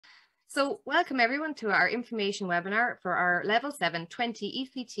So welcome everyone to our information webinar for our Level 7 20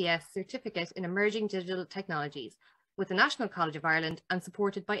 ECTS Certificate in Emerging Digital Technologies with the National College of Ireland and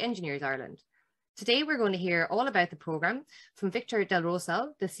supported by Engineers Ireland. Today we're going to hear all about the programme from Victor del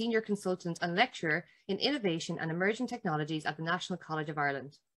Rosal, the Senior Consultant and Lecturer in Innovation and Emerging Technologies at the National College of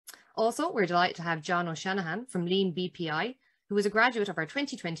Ireland. Also, we're delighted to have John O'Shanahan from Lean BPI, who is a graduate of our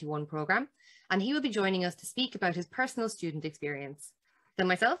 2021 programme, and he will be joining us to speak about his personal student experience. Then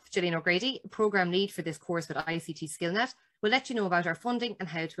myself, Gillian Grady, Programme Lead for this course with ICT SkillNet, will let you know about our funding and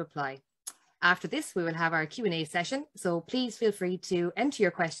how to apply. After this, we will have our Q&A session, so please feel free to enter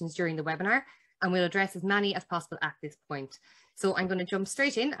your questions during the webinar and we'll address as many as possible at this point. So I'm going to jump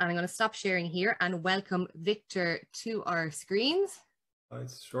straight in and I'm going to stop sharing here and welcome Victor to our screens.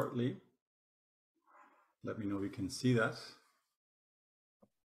 Slides shortly. Let me know if you can see that.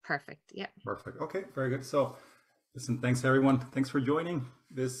 Perfect, yeah. Perfect, okay, very good. So listen, thanks everyone. Thanks for joining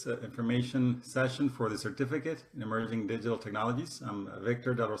this information session for the Certificate in Emerging Digital Technologies. I'm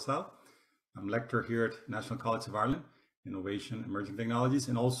Victor del Rosal. I'm lecturer here at National College of Ireland, Innovation, Emerging Technologies,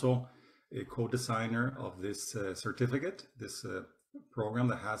 and also a co-designer of this certificate, this program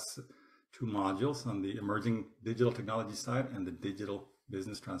that has two modules on the Emerging Digital Technology side and the Digital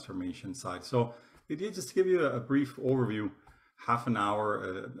Business Transformation side. So it is just to give you a brief overview, half an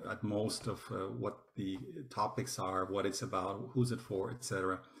hour at most of what the topics are, what it's about, who's it for,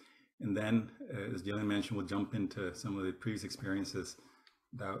 etc. And then, as Gillian mentioned, we'll jump into some of the previous experiences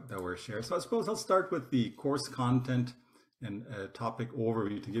that were shared. So I suppose I'll start with the course content and topic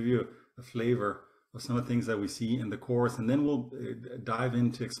overview to give you a flavor of some of the things that we see in the course, and then we'll dive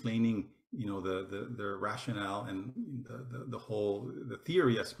into explaining, you know, the rationale and the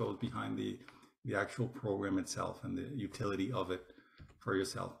theory, I suppose, behind the actual program itself and the utility of it for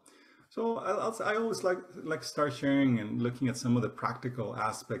yourself. So I always like to start sharing and looking at some of the practical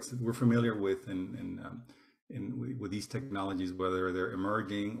aspects that we're familiar with with these technologies, whether they're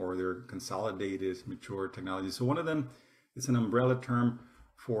emerging or they're consolidated, mature technologies. So one of them is an umbrella term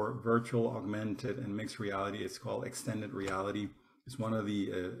for virtual, augmented, and mixed reality. It's called extended reality. It's one of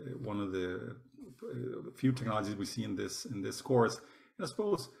the few technologies we see in this course. I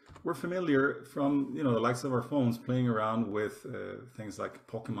suppose we're familiar from, you know, the likes of our phones playing around with things like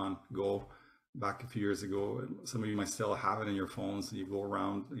Pokemon Go back a few years ago. Some of you might still have it in your phones. You go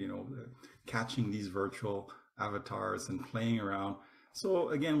around, you know, catching these virtual avatars and playing around. So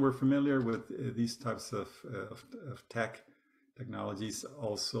again, we're familiar with these types of technologies.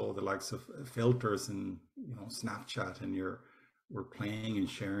 Also the likes of filters and, you know, Snapchat, and we're playing and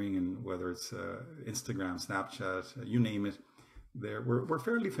sharing, and whether it's Instagram, Snapchat, you name it. We're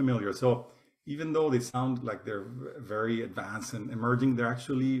fairly familiar. So even though they sound like they're very advanced and emerging, they're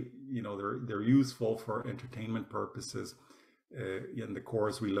actually, you know, they're useful for entertainment purposes. In the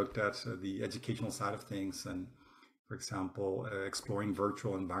course, we looked at the educational side of things, and for example, exploring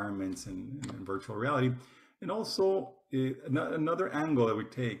virtual environments and virtual reality. And also another angle that we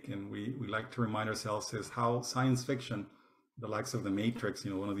take, and we like to remind ourselves, is how science fiction, the likes of The Matrix,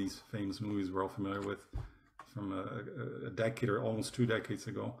 you know, one of these famous movies we're all familiar with, from a decade or almost 2 decades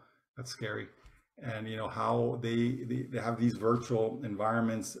ago. That's scary. And you know how they have these virtual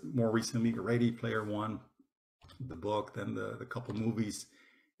environments. More recently, Ready Player One, the book, then the couple movies,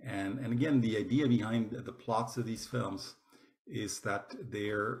 and again, the idea behind the plots of these films is that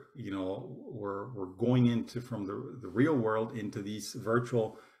they're, you know, we're going into from the real world into these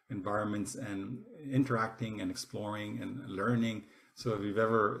virtual environments and interacting and exploring and learning. So if you've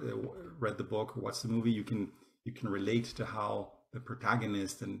ever read the book or watched the movie, you can relate to how the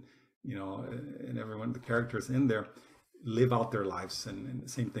protagonist and, you know, and everyone, the characters in there, live out their lives. And the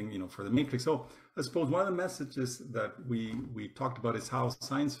same thing, you know, for The Matrix. So I suppose one of the messages that we talked about is how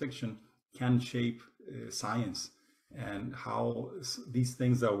science fiction can shape science, and how these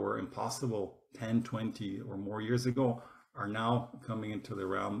things that were impossible 10, 20 or more years ago are now coming into the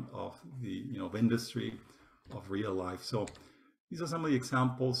realm of the, you know, of industry, of real life. So these are some of the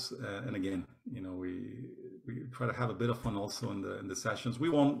examples, and again, you know, we try to have a bit of fun also in the sessions. We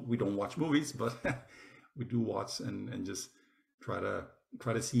don't watch movies, but we do watch and just try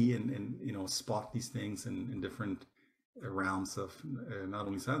to see and you know, spot these things in different realms of not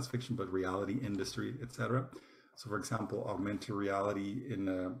only science fiction but reality, industry, etc. So, for example, augmented reality in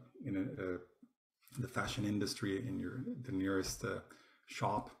the fashion industry, in the nearest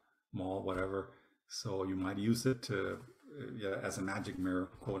shop, mall, whatever. So you might use it to as a magic mirror,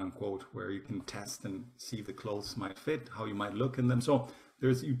 quote unquote, where you can test and see if the clothes might fit, how you might look in them. So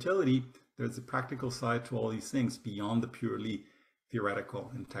there's utility, there's a practical side to all these things beyond the purely theoretical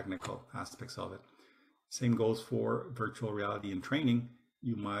and technical aspects of it. Same goes for virtual reality and training.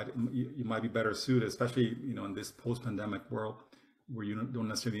 you might be better suited, especially in this post-pandemic world where you don't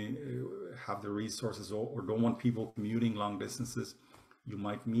necessarily have the resources or don't want people commuting long distances. You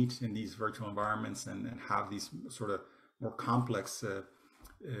might meet in these virtual environments and have these sort of more complex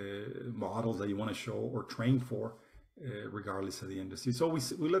models that you want to show or train for, regardless of the industry. So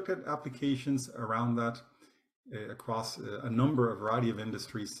we looked at applications around that across a variety of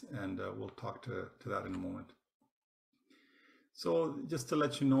industries, and we'll talk to that in a moment. So just to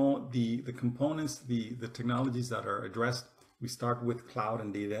let you know, the components, the technologies that are addressed, we start with cloud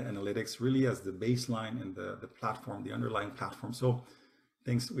and data analytics really as the baseline and the platform, the underlying platform. So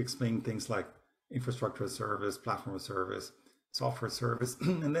we explain things like infrastructure as service, platform as service, software service,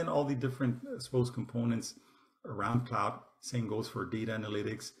 and then all the different, I suppose, components around cloud. Same goes for data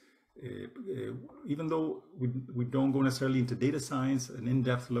analytics. Even though we don't go necessarily into data science, an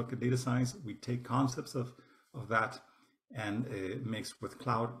in-depth look at data science, we take concepts of that and mix with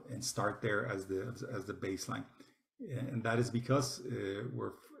cloud and start there as the baseline. And that is because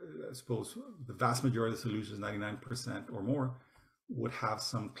I suppose the vast majority of the solutions, 99% or more, would have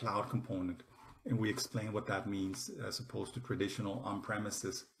some cloud component. And we explain what that means as opposed to traditional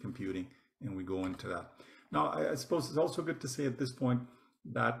on-premises computing, and we go into that. Now, I suppose it's also good to say at this point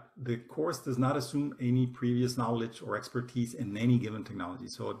that the course does not assume any previous knowledge or expertise in any given technology.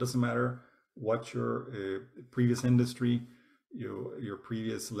 So it doesn't matter what your previous industry, your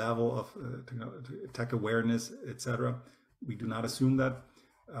previous level of tech awareness, etc. We do not assume that,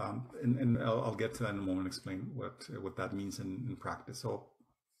 and I'll get to that in a moment, explain what that means in practice. So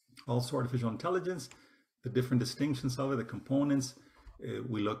also artificial intelligence, the different distinctions of it, the components,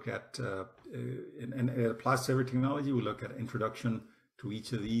 we look at, and it applies to every technology. We look at introduction to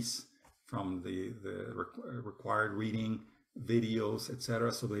each of these, from the required reading, videos,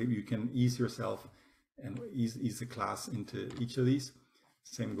 etc., so that you can ease yourself and ease the class into each of these.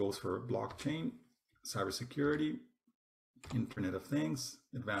 Same goes for blockchain, cybersecurity, Internet of Things,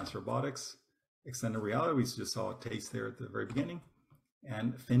 advanced robotics, extended reality, we just saw a taste there at the very beginning,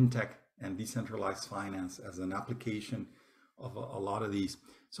 and fintech and decentralized finance as an application of a lot of these.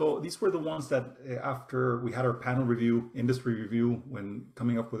 So these were the ones that after we had our panel review, industry review, when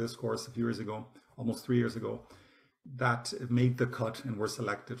coming up with this course a few years ago, almost 3 years ago, that made the cut and were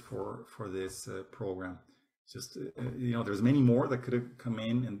selected for this program. Just there's many more that could have come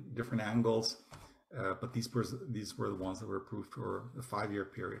in different angles, but these were the ones that were approved for a 5-year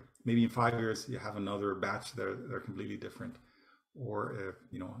period. Maybe in 5 years you have another batch that are completely different, or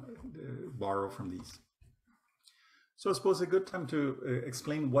borrow from these. So I suppose a good time to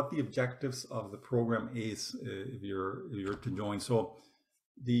explain what the objectives of the program is if you're to join. So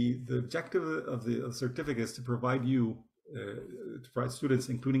the objective of the certificate is to provide students,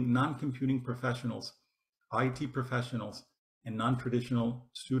 including non-computing professionals, IT professionals, and non-traditional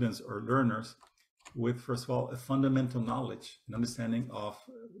students or learners, with, first of all, a fundamental knowledge and understanding of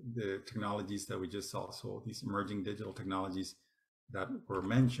the technologies that we just saw. So these emerging digital technologies that were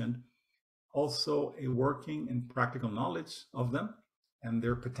mentioned. Also a working and practical knowledge of them and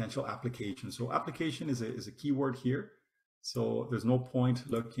their potential application. So application is a key word here. So there's no point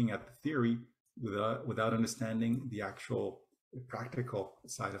looking at the theory without understanding the actual practical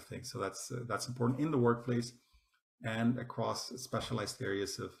side of things. So that's important in the workplace and across specialized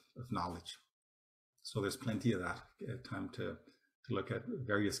areas of knowledge. So there's plenty of that time to look at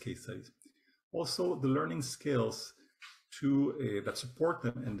various case studies. Also the learning skills that support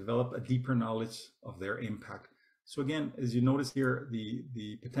them and develop a deeper knowledge of their impact. So again, as you notice here,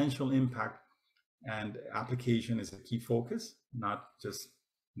 the potential impact and application is a key focus, not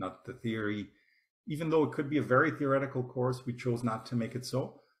the theory. Even though it could be a very theoretical course, we chose not to make it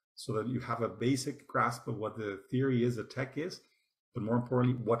so that you have a basic grasp of what the theory is, the tech is, but more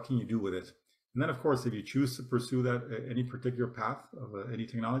importantly, what can you do with it? And then of course, if you choose to pursue that any particular path of any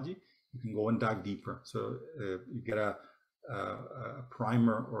technology, you can go and dive deeper. So you get a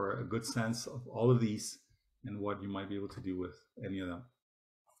primer or a good sense of all of these and what you might be able to do with any of them.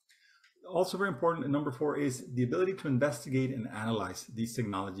 Also very important, number 4, is the ability to investigate and analyze these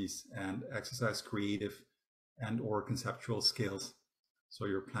technologies and exercise creative and or conceptual skills. So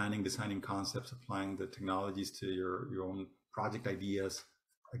you're planning, designing concepts, applying the technologies to your own project ideas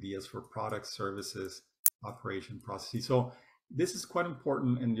for products, services, operation, processes. So this is quite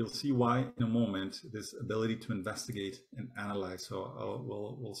important, and you'll see why in a moment, this ability to investigate and analyze. So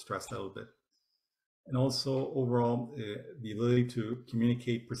we'll stress that a little bit. And also overall, the ability to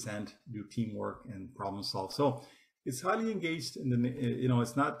communicate, present, do teamwork, and problem solve. So it's highly engaged in the,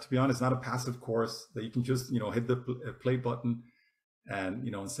 it's not, to be honest, not a passive course that you can just, hit the play button and,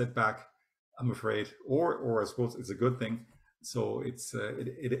 and sit back, I'm afraid, or I suppose it's a good thing, So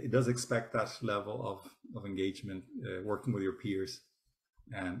it does expect that level of engagement, working with your peers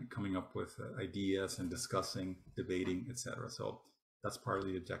and coming up with ideas and discussing, debating, etc. So that's part of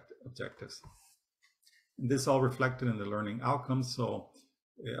the objectives. And this all reflected in the learning outcomes. So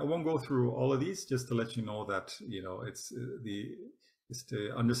I won't go through all of these, just to let you know that it's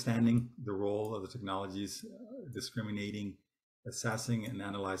the understanding the role of the technologies, discriminating, assessing, and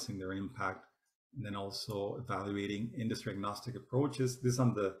analyzing their impact, and then also evaluating industry agnostic approaches. This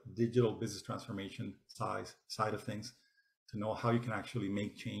on the digital business transformation side of things, to know how you can actually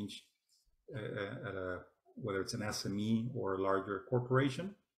make change whether it's an SME or a larger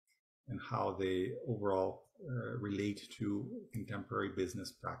corporation, and how they overall relate to contemporary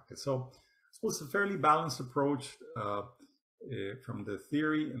business practice. So it's a fairly balanced approach from the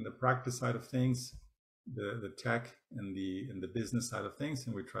theory and the practice side of things, the tech and the business side of things,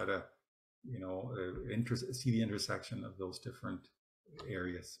 and we try to see the intersection of those different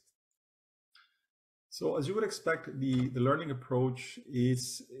areas. So as you would expect, the learning approach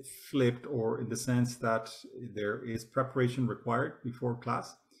is flipped, or in the sense that there is preparation required before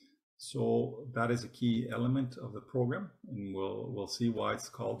class. So that is a key element of the program, and we'll see why it's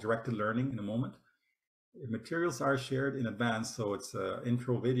called directed learning in a moment. Materials are shared in advance, so it's an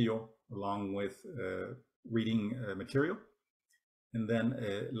intro video along with reading material. And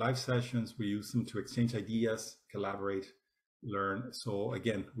then live sessions, we use them to exchange ideas, collaborate, learn. So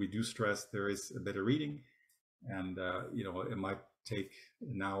again, we do stress there is a bit of reading, and it might take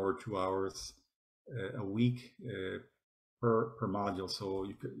an hour, 2 hours a week per module. So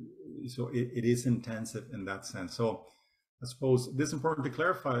it is intensive in that sense. So I suppose this is important to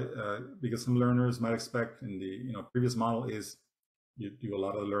clarify because some learners might expect in the previous model is you do a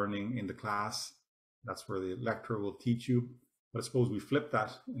lot of learning in the class. That's where the lecturer will teach you. But I suppose we flip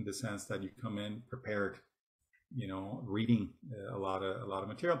that in the sense that you come in prepared, reading a lot of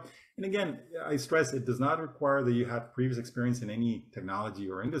material. And again, I stress it does not require that you have previous experience in any technology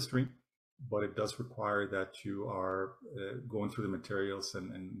or industry, but it does require that you are going through the materials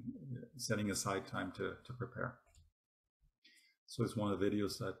and setting aside time to prepare. So it's one of the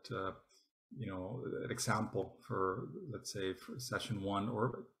videos that, an example for, let's say, for session 1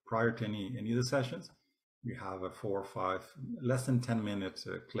 or prior to any of the sessions, we have a 4 or 5, less than 10-minute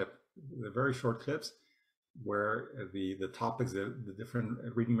clip. They're very short clips where the topics, the different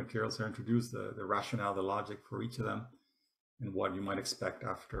reading materials are introduced, the rationale, the logic for each of them, and what you might expect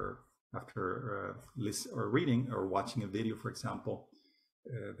after listening or reading or watching a video, for example.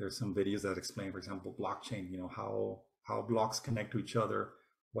 There's some videos that explain, for example, blockchain, how blocks connect to each other,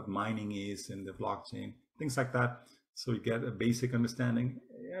 what mining is in the blockchain, things like that. So you get a basic understanding.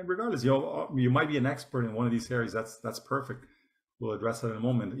 And regardless, you might be an expert in one of these areas. That's perfect. We'll address that in a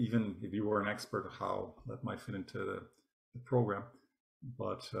moment, even if you were an expert, how that might fit into the program.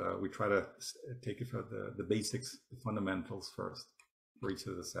 But we try to take it for the basics, the fundamentals first for each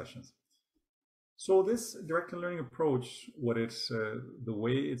of the sessions. So this direct learning approach, the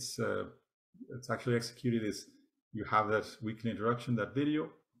way it's actually executed is you have that weekly introduction, that video,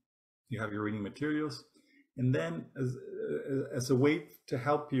 you have your reading materials, and then as a way to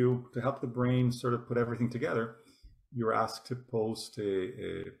help the brain sort of put everything together, you're asked to post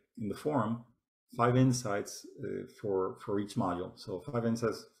in the forum 5 insights for each module. So 5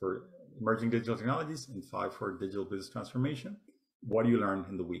 insights for emerging digital technologies and 5 for digital business transformation. What do you learn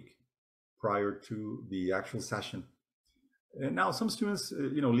in the week prior to the actual session? And now some students,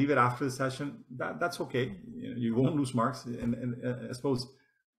 leave it after the session. That's okay. You won't lose marks. And I suppose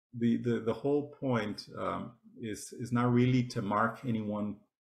the whole point is not really to mark anyone.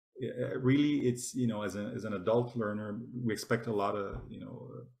 Really, it's as an adult learner, we expect a lot of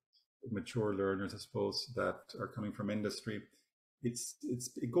mature learners, I suppose, that are coming from industry.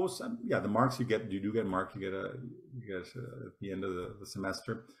 It goes, the marks you do get marked. You get at the end of the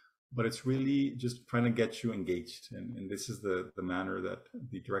semester. But it's really just trying to get you engaged. And this is the manner that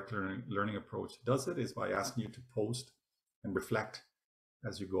the direct learning approach does it, is by asking you to post and reflect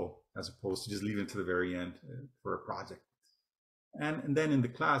as you go, as opposed to just leave it to the very end for a project. And then in the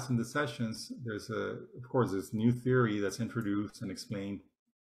class, in the sessions, there's of course, this new theory that's introduced and explained,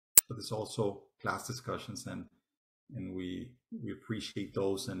 but there's also class discussions, and we appreciate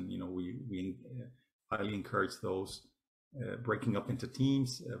those, and we highly encourage those. Breaking up into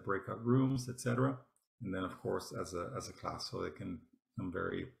teams, breakout rooms, etc. And then, of course, as a class, so they can become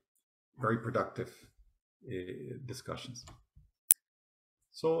very, very productive discussions.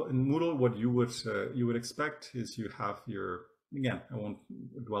 So in Moodle, what you would expect is you have your, again, I won't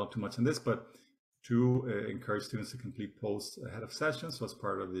dwell too much on this, but to encourage students to complete posts ahead of sessions, so as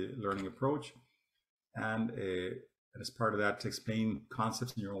part of the learning approach, and And as part of that, to explain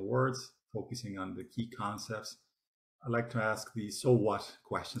concepts in your own words, focusing on the key concepts, I like to ask the so what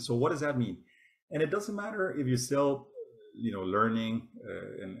question. So what does that mean? And it doesn't matter if you're still, learning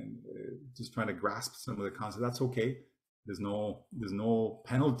and just trying to grasp some of the concepts. That's okay. There's no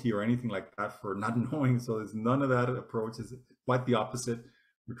penalty or anything like that for not knowing. So there's none of that approach. It's quite the opposite.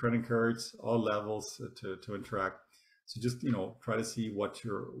 We're trying to encourage all levels to interact. So just try to see what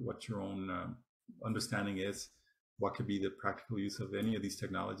your own understanding is. What could be the practical use of any of these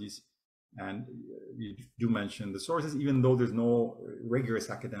technologies? And you do mention the sources, even though there's no rigorous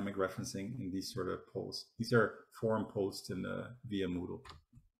academic referencing in these sort of posts. These are forum posts via Moodle.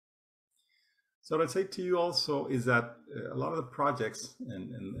 So what I'd say to you also is that a lot of the projects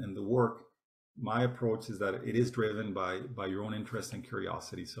and the work, my approach is that it is driven by your own interest and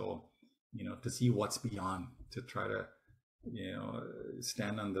curiosity. So, to see what's beyond, to try to,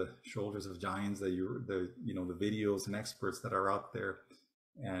 stand on the shoulders of giants, the videos and experts that are out there,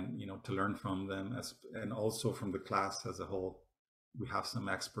 and to learn from them, and also from the class as a whole. We have some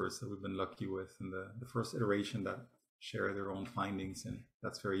experts that we've been lucky with in the first iteration that share their own findings, and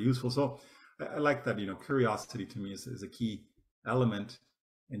that's very useful. So I like that. Curiosity to me is a key element,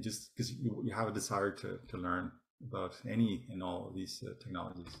 and just because you have a desire to learn about any and all of these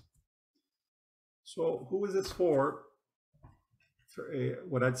technologies. So who is this for?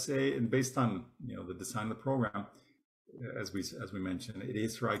 What I'd say, and based on the design of the program, as we mentioned, it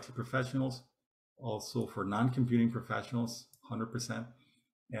is for IT professionals, also for non-computing professionals, 100%,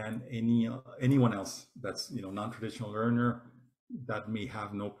 and anyone else that's non-traditional learner that may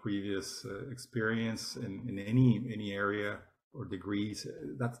have no previous experience in any area or degrees.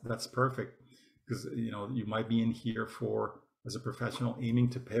 That's perfect, because you might be in here as a professional aiming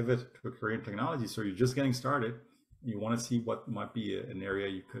to pivot to a career in technology. So you're just getting started. You want to see what might be an area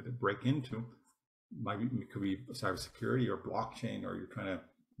you could break into. It could be cybersecurity or blockchain, or you're trying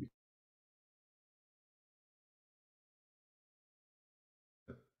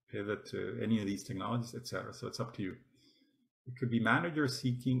to pivot to any of these technologies, etc. So it's up to you. It could be managers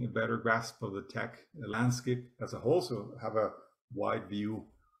seeking a better grasp of the tech landscape as a whole, so have a wide view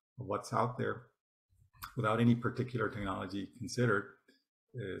of what's out there without any particular technology considered.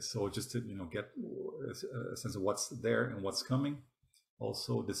 So just to get a sense of what's there and what's coming.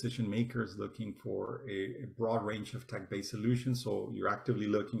 Also, decision makers looking for a broad range of tech-based solutions. So you're actively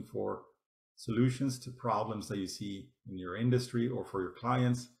looking for solutions to problems that you see in your industry or for your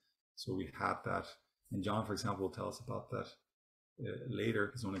clients. So we had that, and John, for example, will tell us about that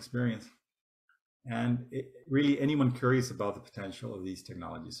later, his own experience. And really, anyone curious about the potential of these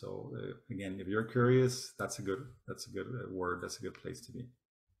technologies. So again, if you're curious, that's a good word. That's a good place to be.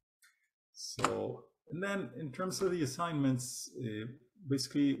 So, and then in terms of the assignments,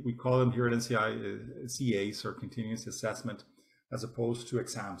 basically we call them here at NCI CAs, or continuous assessment, as opposed to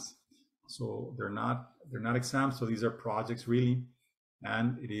exams. So they're not exams. So these are projects really,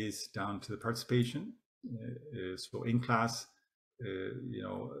 and it is down to the participation. So in class,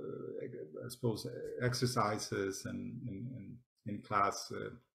 I suppose exercises and in class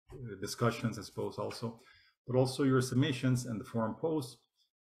discussions, I suppose also, but also your submissions and the forum posts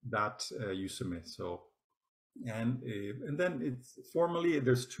that you submit. So, and then it's formally,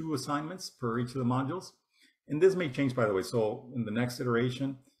 there's 2 assignments per each of the modules, and this may change, by the way. So in the next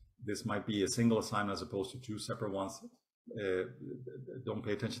iteration, this might be a single assignment as opposed to 2 separate ones. Don't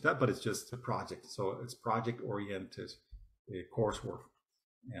pay attention to that, but it's just a project. So it's project-oriented coursework,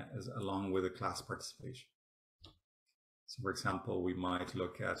 along with a class participation. So for example, we might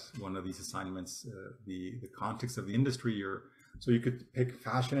look at one of these assignments, the context of the industry, so you could pick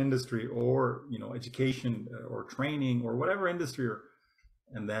fashion industry, or education or training, or whatever industry,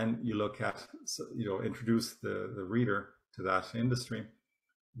 and then you look at, introduce the reader to that industry.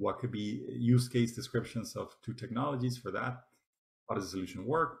 What could be use case descriptions of 2 technologies for that? How does the solution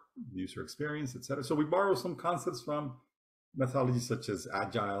work? The user experience, etc. So we borrow some concepts from methodologies such as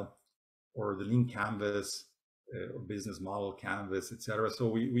Agile, or the Lean Canvas, or business model Canvas, etc. So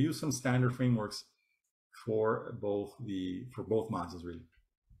we use some standard frameworks for both modules really.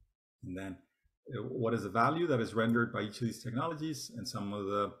 And then what is the value that is rendered by each of these technologies, and some of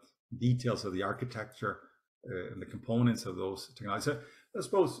the details of the architecture and the components of those technologies. So I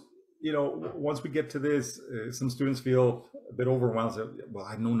suppose, once we get to this, some students feel a bit overwhelmed. Well,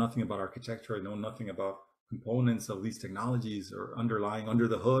 I know nothing about architecture. I know nothing about components of these technologies, or underlying under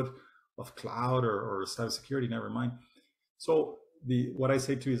the hood of cloud or cybersecurity, never mind. So what I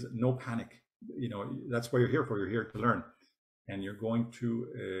say to you is no panic. That's what you're here for. You're here to learn, and you're going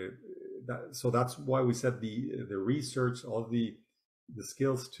to so that's why we said the research, all the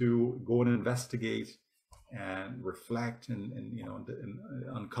skills to go and investigate and reflect and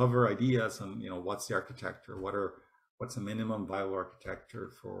uncover ideas on what's the architecture, what's a minimum viable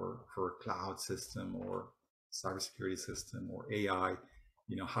architecture for a cloud system or cybersecurity system or AI.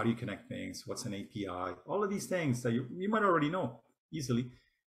 How do you connect things? What's an API? All of these things that you might already know easily,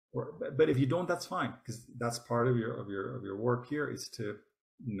 but if you don't, that's fine, because that's part of your work here, is to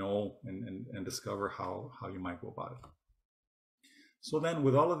know and discover how you might go about it. So then,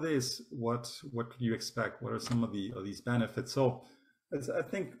 with all of this, what could you expect? What are some of these benefits? So, I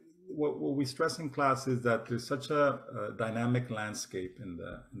think what we stress in class is that there's such a dynamic landscape in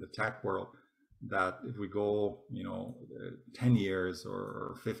the tech world, that if we go 10 years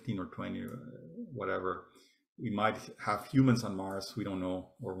or 15 or 20 or whatever, we might have humans on Mars, we don't know,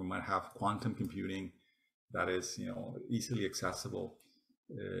 or we might have quantum computing that is easily accessible,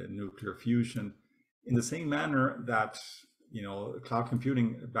 nuclear fusion, in the same manner that cloud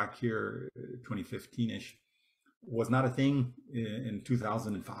computing back here 2015-ish was not a thing in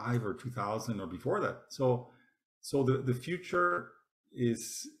 2005 or 2000 or before that. So the future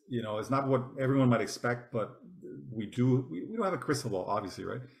is it's not what everyone might expect, but we don't have a crystal ball, obviously,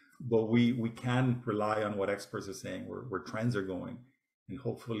 right? But we can rely on what experts are saying, where trends are going, and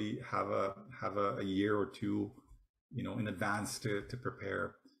hopefully have a year or two in advance to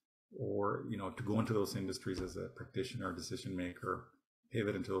prepare, or to go into those industries as a practitioner, decision maker,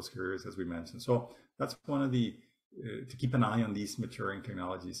 pivot into those careers, as we mentioned. So that's one of the to keep an eye on these maturing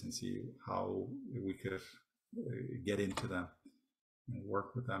technologies and see how we could get into them and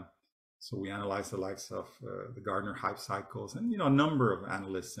work with them. So we analyze the likes of the Gartner hype cycles, and a number of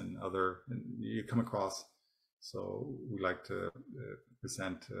analysts and you come across. So we like to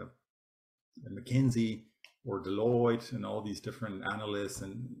present McKinsey or Deloitte and all these different analysts,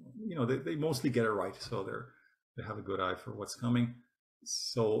 and they mostly get it right, so they have a good eye for what's coming.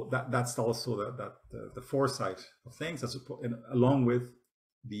 So that's also the foresight of things, along with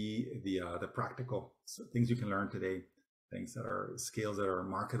the practical things you can learn today, things that are skills that are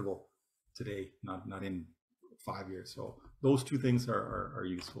marketable today, not in 5 years. So those two things are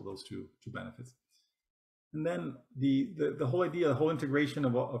useful, those two benefits. And then the whole idea, the whole integration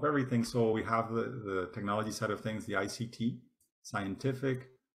of everything. So we have the technology side of things, the ICT, scientific,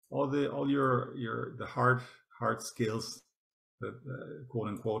 all your the hard skills, the quote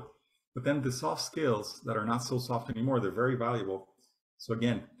unquote, but then the soft skills that are not so soft anymore, they're very valuable. So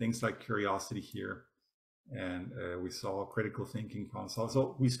again, things like curiosity here, and we saw critical thinking, problem solving.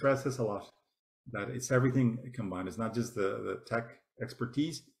 So we stress this a lot, that it's everything combined. It's not just the tech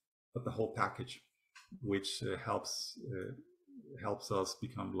expertise, but the whole package, which helps us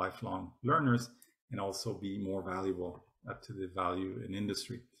become lifelong learners and also be more valuable to the value in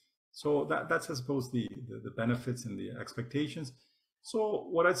industry. So that's, I suppose, the benefits and the expectations. So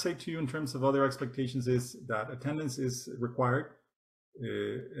what I'd say to you in terms of other expectations is that attendance is required.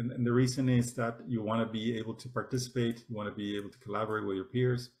 And the reason is that you want to be able to participate, you want to be able to collaborate with your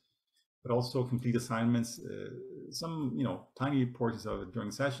peers, but also complete assignments, some tiny portions of it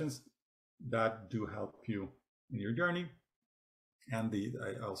during sessions that do help you in your journey. And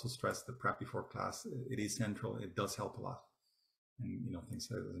I also stress the prep before class. It is central. It does help a lot. And things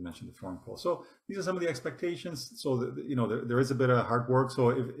that, as I mentioned, the forum call. So these are some of the expectations. So there is a bit of hard work. So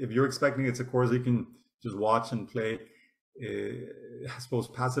if you're expecting it's a course you can just watch and play, I suppose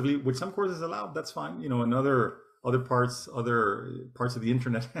passively, which some courses allow, that's fine. And other parts of the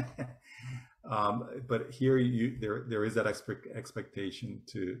internet. But here there is that expectation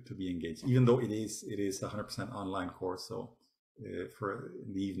to be engaged, even though it is 100% online course. So for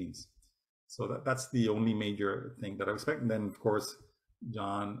in the evenings. So that's the only major thing that I expect. And then, of course,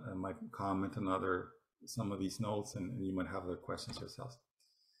 John might comment on some of these notes, and you might have other questions yourselves.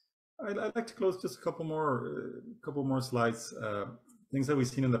 I'd like to close just a couple more slides. Things that we've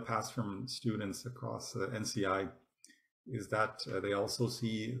seen in the past from students across NCI is that they also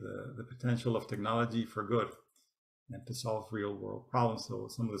see the potential of technology for good and to solve real world problems. So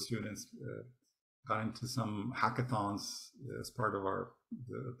some of the students got into some hackathons as part of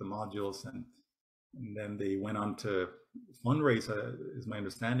the modules, and then they went on to fundraise, is my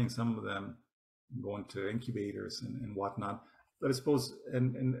understanding, some of them going to incubators and whatnot. But I suppose,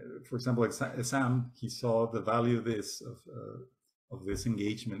 and for example, like Sam, he saw the value of this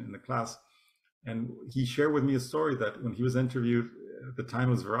engagement in the class, and he shared with me a story that when he was interviewed at the time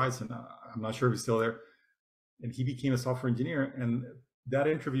it was Verizon, I'm not sure if he's still there, and he became a software engineer, and that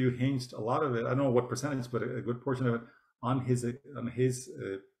interview hinged a lot of it, I don't know what percentage, but a good portion of it, on his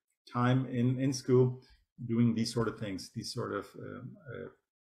time in school doing these sort of things, these sort of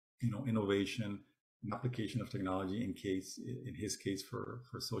innovation and application of technology in his case for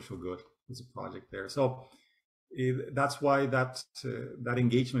social good, was a project there. So that's why that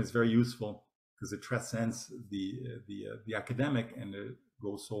engagement is very useful, because it transcends the academic, and it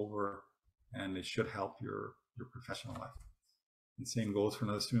goes over, and it should help your professional life. And same goes for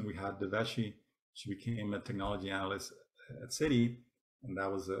another student we had, Deveshi. She became a technology analyst at Citi, and that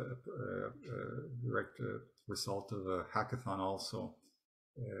was a direct result of a hackathon also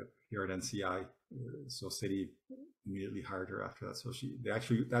here at NCI. So Citi immediately hired her after that. So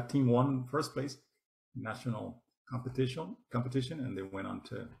that team won first place national competition, and they went on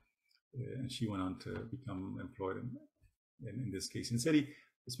to, and she went on to become employed in this case in Citi.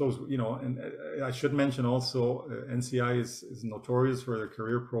 I suppose, and I should mention also, NCI is notorious for their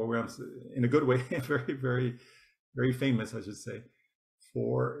career programs in a good way, very, very, very famous, I should say,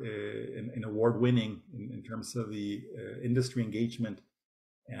 for an award winning in terms of the industry engagement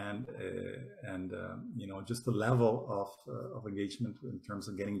and just the level of engagement in terms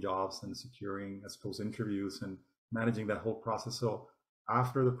of getting jobs and securing, I suppose, interviews and managing that whole process. So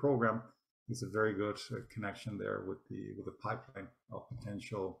after the program, there's a very good connection there with the pipeline of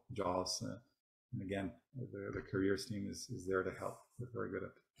potential jobs. And again, the careers team is there to help. They're very good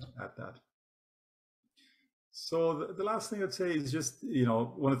at that. So the last thing I'd say is just,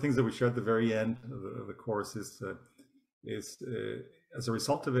 one of the things that we share at the very end of the course is as a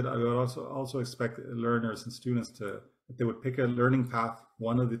result of it, I would also expect learners and students that they would pick a learning path,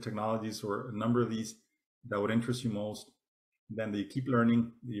 one of the technologies or a number of these that would interest you most. Then you keep learning,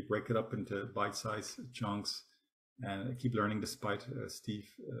 you break it up into bite-sized chunks and keep learning despite steep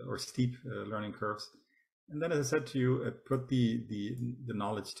learning curves. And then, as I said to you, put the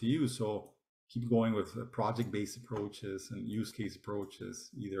knowledge to use. So keep going with project-based approaches and use case approaches,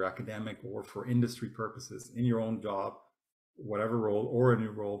 either academic or for industry purposes in your own job, whatever role or a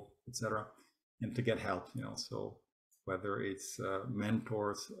new role, etc. And to get help, so whether it's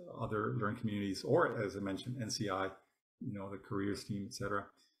mentors, other learning communities, or as I mentioned, NCI, the careers team, etc.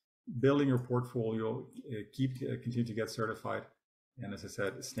 Building your portfolio, continue to get certified, and as I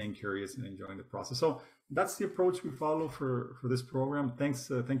said, staying curious and enjoying the process. So that's the approach we follow for this program. Thank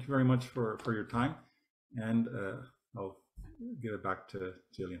you very much for your time, and I'll give it back to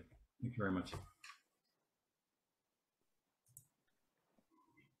Gillian. Thank you very much.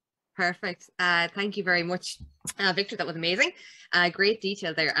 Perfect. Thank you very much, Victor. That was amazing. Great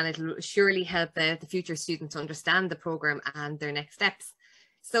detail there, and it'll surely help the future students understand the program and their next steps.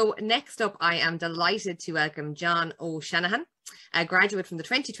 So next up, I am delighted to welcome John O'Shanahan, a graduate from the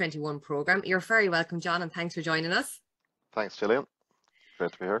 2021 program. You're very welcome, John, and thanks for joining us. Thanks, Gillian.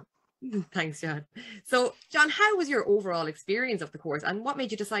 Great to be here. Thanks, John. So, John, how was your overall experience of the course, and what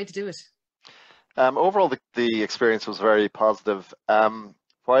made you decide to do it? Overall, the experience was very positive.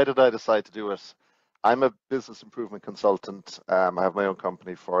 Why did I decide to do it? I'm a business improvement consultant. I have my own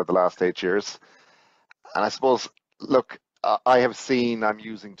company for the last 8 years. And I suppose, look, I'm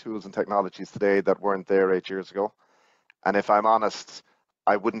using tools and technologies today that weren't there 8 years ago. And if I'm honest,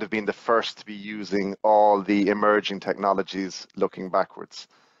 I wouldn't have been the first to be using all the emerging technologies looking backwards.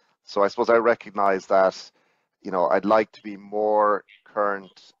 So I suppose I recognize that, I'd like to be more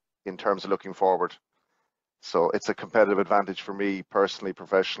current in terms of looking forward. So it's a competitive advantage for me personally,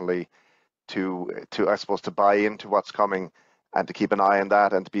 professionally, to I suppose to buy into what's coming and to keep an eye on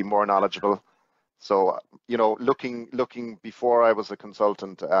that and to be more knowledgeable. So looking before I was a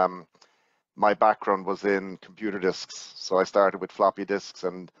consultant, my background was in computer disks. So I started with floppy disks,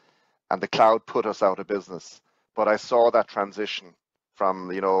 and the cloud put us out of business. But I saw that transition from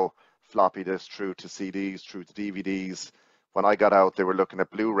floppy disks through to CDs, through to DVDs. When I got out, they were looking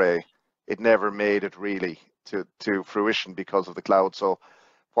at Blu-ray. It never made it really to fruition because of the cloud. So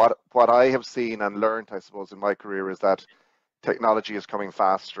what I have seen and learned, I suppose, in my career is that technology is coming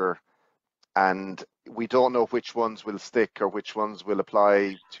faster, and we don't know which ones will stick or which ones will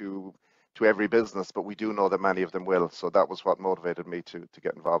apply to every business, but we do know that many of them will. So that was what motivated me to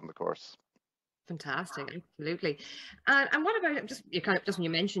get involved in the course. Fantastic, absolutely. And what about just when you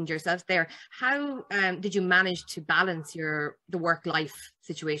mentioned yourself there, how did you manage to balance the work-life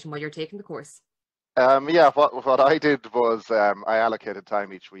situation while you're taking the course? Yeah, what I did was I allocated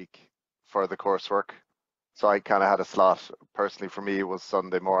time each week for the coursework. So I kind of had a slot. Personally, for me, it was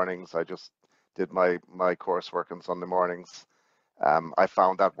Sunday mornings. I just did my coursework on Sunday mornings. I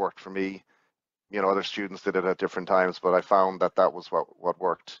found that worked for me. Other students did it at different times, but I found that was what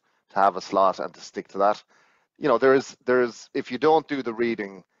worked, to have a slot and to stick to that. There's if you don't do the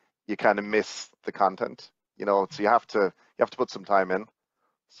reading, you kind of miss the content. So you have to put some time in.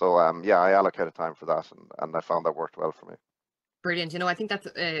 So yeah, I allocated time for that, and I found that worked well for me. Brilliant. You know, I think that's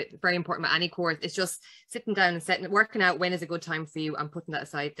very important with any course. It's just sitting down and working out when is a good time for you and putting that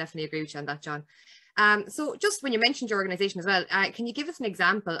aside. Definitely agree with you on that, John. So just when you mentioned your organization as well, can you give us an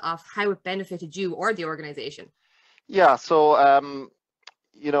example of how it benefited you or the organization? Yeah, so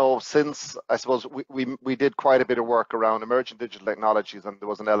you know, since I suppose we did quite a bit of work around emerging digital technologies, and there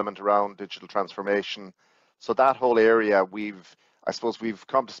was an element around digital transformation. So that whole area, I suppose we've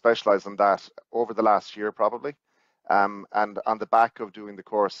come to specialize in that over the last year probably. And on the back of doing the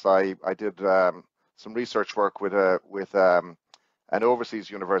course, I did some research work with an overseas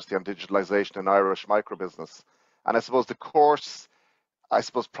university on digitalization in Irish microbusiness. And I suppose the course,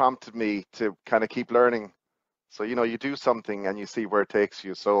 prompted me to kind of keep learning. So, you know, you do something and you see where it takes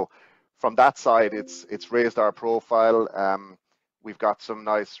you. So from that side, it's raised our profile. We've got some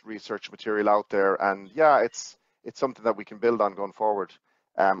nice research material out there, and yeah, it's something that we can build on going forward.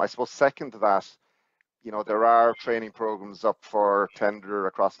 I suppose second to that, you know, there are training programs up for tender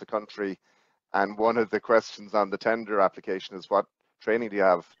across the country, and one of the questions on the tender application is, what training do you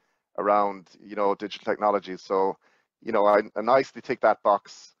have around, you know, digital technology? So, you know, I nicely tick that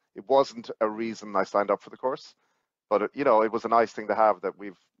box. It wasn't a reason I signed up for the course, but you know, it was a nice thing to have, that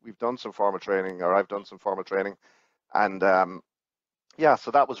we've done some formal training, or I've done some formal training, and yeah,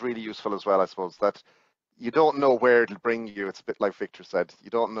 so that was really useful as well. I suppose that you don't know where it'll bring you. It's a bit like Victor said, you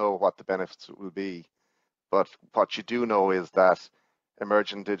don't know what the benefits will be, but what you do know is that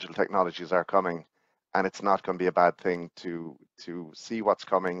emerging digital technologies are coming, and it's not going to be a bad thing to see what's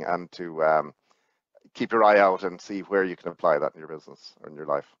coming, and to keep your eye out and see where you can apply that in your business or in your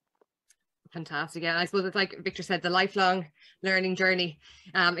life. Fantastic. Yeah, I suppose it's like Victor said, the lifelong learning journey.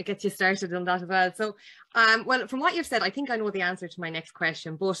 It gets you started on that as well. So, well, from what you've said, I think I know the answer to my next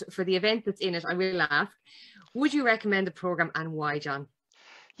question, but for the event that's in it, I will ask, would you recommend the program, and why, John?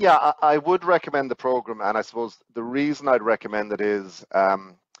 Yeah, I would recommend the program, and I suppose the reason I'd recommend it is,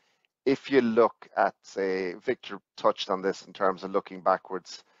 if you look at, say, Victor touched on this in terms of looking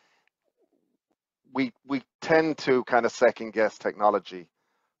backwards, we tend to kind of second guess technology.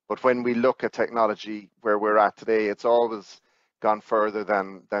 But when we look at technology where we're at today, it's always gone further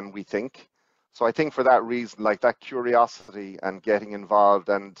than we think. So I think for that reason, like that curiosity and getting involved,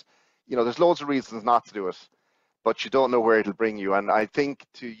 and you know, there's loads of reasons not to do it, but you don't know where it'll bring you. And I think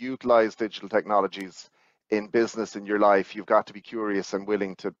to utilize digital technologies in business, in your life, you've got to be curious and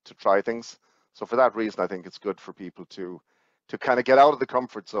willing to try things. So for that reason, I think it's good for people to kind of get out of the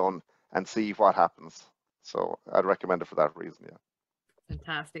comfort zone and see what happens. So I'd recommend it for that reason, yeah.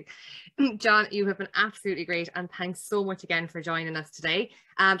 Fantastic. John, you have been absolutely great, and thanks so much again for joining us today.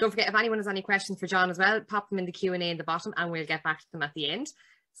 Don't forget, if anyone has any questions for John as well, pop them in the Q&A in the bottom and we'll get back to them at the end.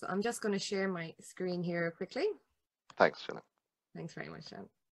 So I'm just going to share my screen here quickly. Thanks, Gillian. Thanks very much, John.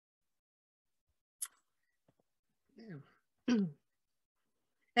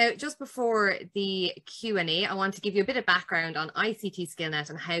 Now, just before the Q&A, I want to give you a bit of background on ICT SkillNet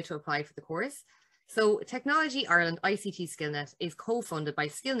and how to apply for the course. So Technology Ireland ICT SkillNet is co-funded by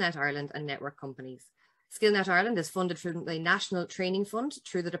SkillNet Ireland and network companies. SkillNet Ireland is funded from the National Training Fund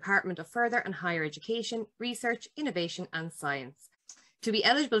through the Department of Further and Higher Education, Research, Innovation and Science. To be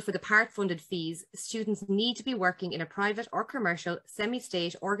eligible for the part-funded fees, students need to be working in a private or commercial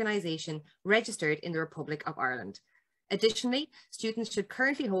semi-state organisation registered in the Republic of Ireland. Additionally, students should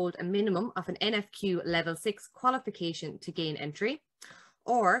currently hold a minimum of an NFQ Level 6 qualification to gain entry,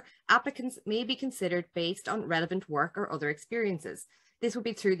 or applicants may be considered based on relevant work or other experiences. This will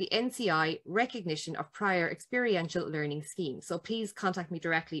be through the NCI Recognition of Prior Experiential Learning Scheme. So please contact me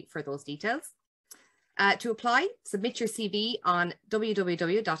directly for those details. To apply, submit your CV on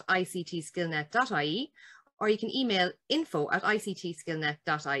www.ictskillnet.ie, or you can email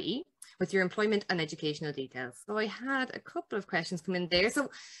info@ictskillnet.ie with your employment and educational details. So I had a couple of questions come in there. So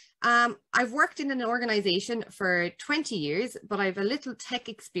I've worked in an organisation for 20 years, but I've a little tech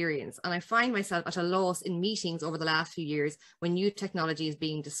experience, and I find myself at a loss in meetings over the last few years when new technology is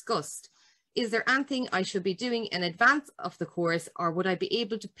being discussed. Is there anything I should be doing in advance of the course, or would I be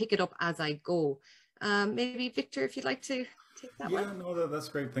able to pick it up as I go? Maybe Victor, if you'd like to take that one. Yeah, no, that's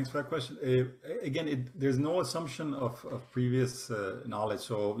great. Thanks for that question. Again, there's no assumption of previous knowledge,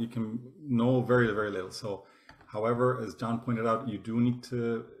 so you can know very, very little. So, however, as John pointed out, you do need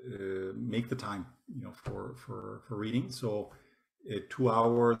to make the time, you know, for reading. So, 2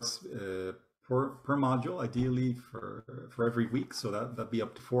 hours per module, ideally for every week. So that'd be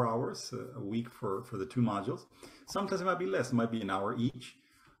up to 4 hours a week for the 2 modules. Sometimes it might be less. It might be an hour each.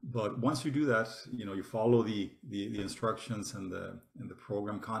 But once you do that, you know, you follow the instructions and the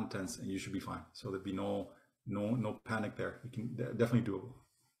program contents, and you should be fine. So there'd be no panic there. You can definitely doable.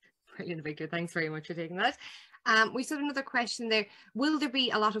 Brilliant, Victor. Thanks very much for taking that. We still have another question there. Will there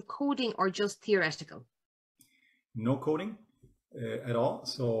be a lot of coding or just theoretical? No coding at all.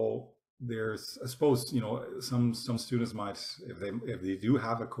 So there's, I suppose, some students might, if they do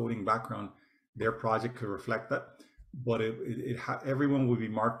have a coding background, their project could reflect that. But everyone would be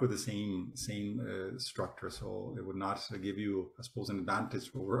marked with the same structure, so it would not give you, I suppose, an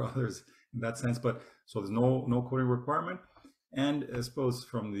advantage over others in that sense. But so there's no coding requirement. And I suppose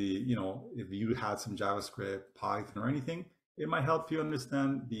from the, if you had some JavaScript, Python, or anything, it might help you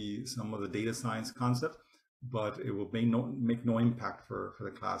understand some of the data science concept, but it will make no impact for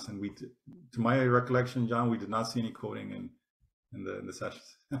the class. And to my recollection, John, we did not see any coding in the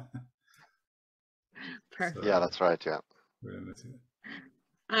sessions. Perfect. So, yeah, that's right. Yeah.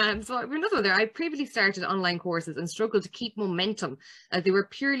 So another one there. I previously started online courses and struggled to keep momentum as they were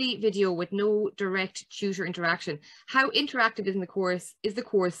purely video with no direct tutor interaction. How interactive is the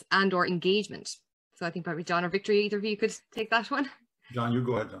course and/or engagement? So I think probably John or Victor, either of you could take that one. John, you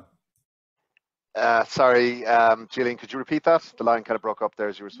go ahead, John. Sorry, Gillian, could you repeat that? The line kind of broke up there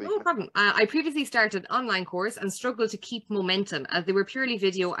as you were speaking. No problem. I previously started an online course and struggled to keep momentum as they were purely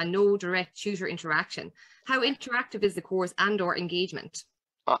video and no direct tutor interaction. How interactive is the course and/or engagement?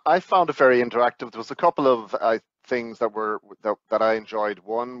 I found it very interactive. There was a couple of things that I enjoyed.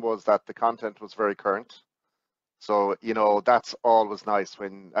 One was that the content was very current. So, that's always nice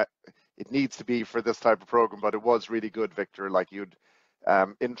when it needs to be for this type of program, but it was really good, Victor. Like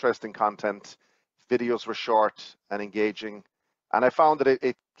interesting content. Videos were short and engaging, and I found that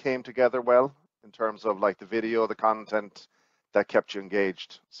it came together well in terms of like the video, the content that kept you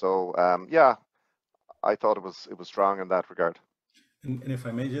engaged. So yeah, I thought it was strong in that regard. And if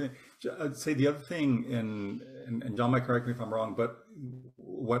I may, I'd say the other thing, and John might correct me if I'm wrong, but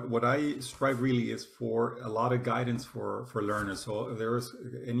what I strive really is for a lot of guidance for learners. So if there was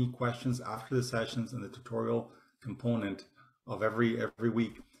any questions after the sessions and the tutorial component of every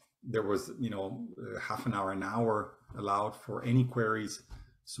week, there was half an hour, an hour allowed for any queries,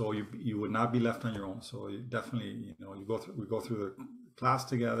 so you would not be left on your own. So you definitely we go through the class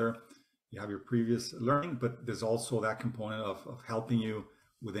together, you have your previous learning, but there's also that component of helping you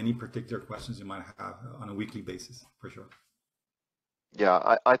with any particular questions you might have on a weekly basis, for sure.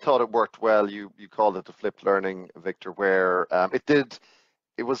 Yeah, I thought it worked well. You called it the flipped learning, Victor, where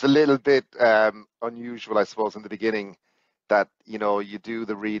it was a little bit unusual, I suppose, in the beginning, that you do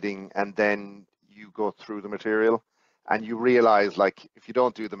the reading and then you go through the material and you realize, like, if you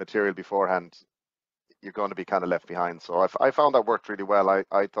don't do the material beforehand, you're going to be kind of left behind. So I found that worked really well.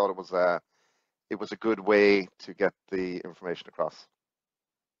 I thought it was a good way to get the information across.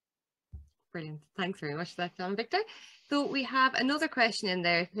 Brilliant. Thanks very much for that, John, Victor. So we have another question in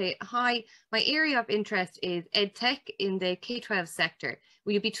there. Say, hi, my area of interest is EdTech in the K-12 sector.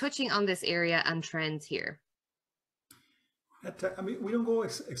 Will you be touching on this area and trends here? I mean, we don't go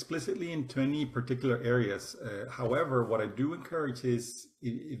explicitly into any particular areas. However, what I do encourage is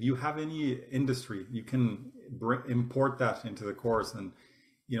if you have any industry, you can import that into the course. And,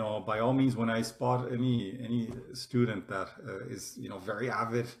 by all means, when I spot any student that is, very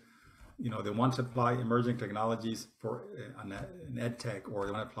avid, they want to apply emerging technologies for an ed tech, or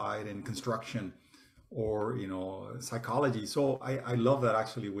they want to apply it in construction or, psychology. So I love that,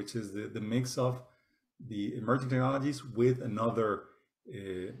 actually, which is the mix of the emerging technologies with another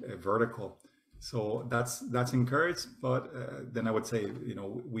vertical. So that's encouraged, but then I would say,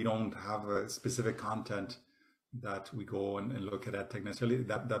 we don't have a specific content that we go and look at tech necessarily.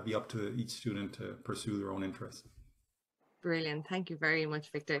 That'd be up to each student to pursue their own interests. Brilliant. Thank you very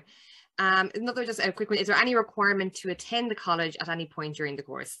much, Victor. Another just a quick one. Is there any requirement to attend the college at any point during the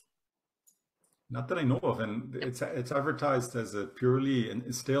course? Not that I know of, and it's advertised as a purely, and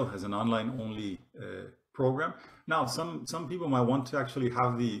it still has an online only program. Now, some people might want to actually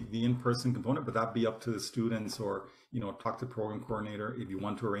have the in-person component, but that'd be up to the students, or talk to the program coordinator if you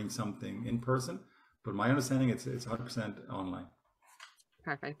want to arrange something in person. But my understanding, it's 100% online.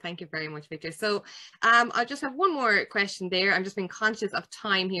 Perfect. Thank you very much, Victor. So I just have one more question there. I'm just being conscious of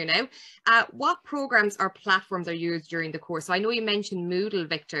time here now. What programs or platforms are used during the course? So I know you mentioned Moodle,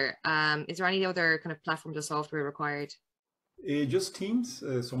 Victor. Is there any other kind of platforms or software required? Just Teams,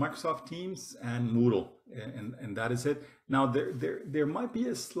 so Microsoft Teams and Moodle, and that is it. Now there might be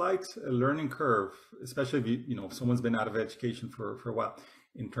a slight learning curve, especially if someone's been out of education for a while,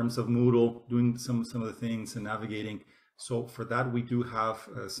 in terms of Moodle, doing some of the things and navigating. So for that, we do have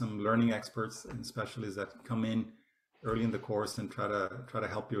some learning experts and specialists that come in early in the course and try to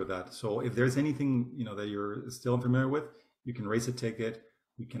help you with that. So if there's anything that you're still unfamiliar with, you can raise a ticket.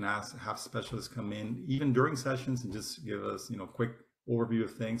 We can have specialists come in even during sessions and just give us quick overview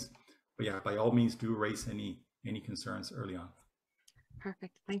of things. But yeah, by all means, do raise any any concerns early on.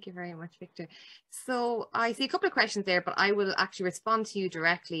 Perfect. Thank you very much, Victor. So I see a couple of questions there, but I will actually respond to you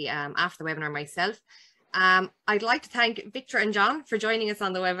directly after the webinar myself. I'd like to thank Victor and John for joining us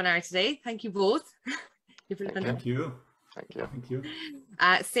on the webinar today. Thank you both. Thank you. Thank you. Thank you.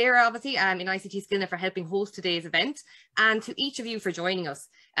 Sarah, obviously, in ICT Skillnet for helping host today's event, and to each of you for joining us.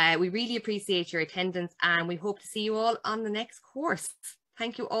 We really appreciate your attendance, and we hope to see you all on the next course.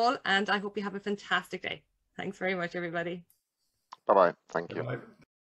 Thank you all, and I hope you have a fantastic day. Thanks very much, everybody. Bye-bye. Thank you. Bye-bye.